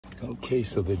Okay,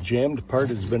 so the jammed part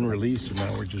has been released, and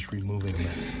now we're just removing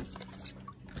that.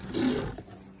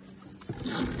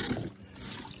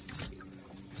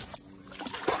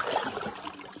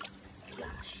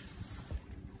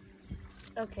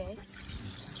 Okay.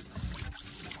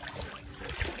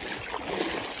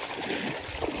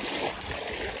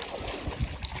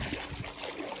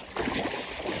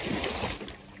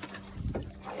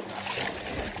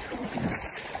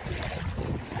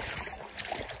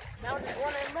 Now there's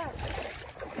one in left.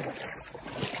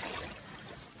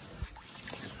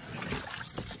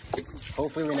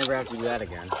 Hopefully we never have to do that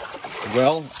again.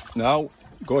 Well, now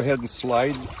go ahead and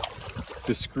slide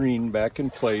the screen back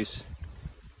in place.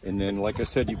 And then, like I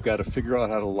said, you've got to figure out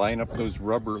how to line up those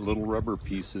little rubber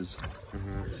pieces.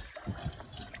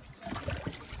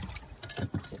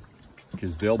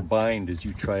 Because they'll bind as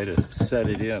you try to set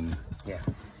it in. Yeah.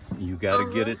 You got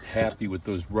to get it happy with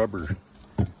those rubber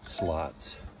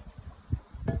slots.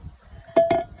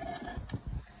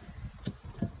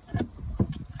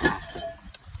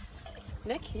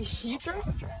 Nick, you try?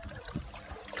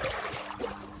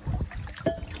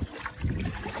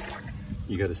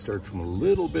 You got to start from a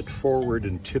little bit forward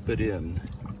and tip it in.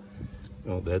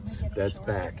 Oh, that's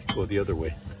back. Go the other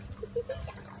way.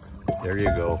 There you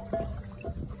go.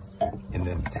 And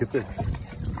then tip it,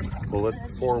 pull it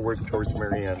forward towards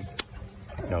Marianne.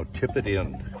 Now tip it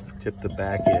in. Tip the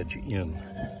back edge in.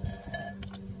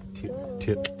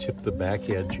 Tip the back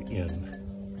edge in.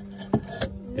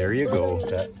 There you go.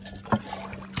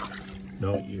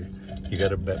 No, you got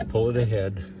to pull it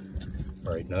ahead.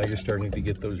 All right, now you're starting to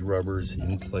get those rubbers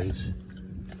in place.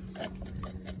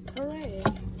 All right.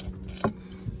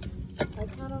 I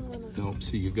kind of want to. Nope,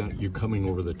 see, you're coming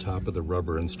over the top of the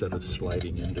rubber instead of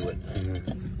sliding into it.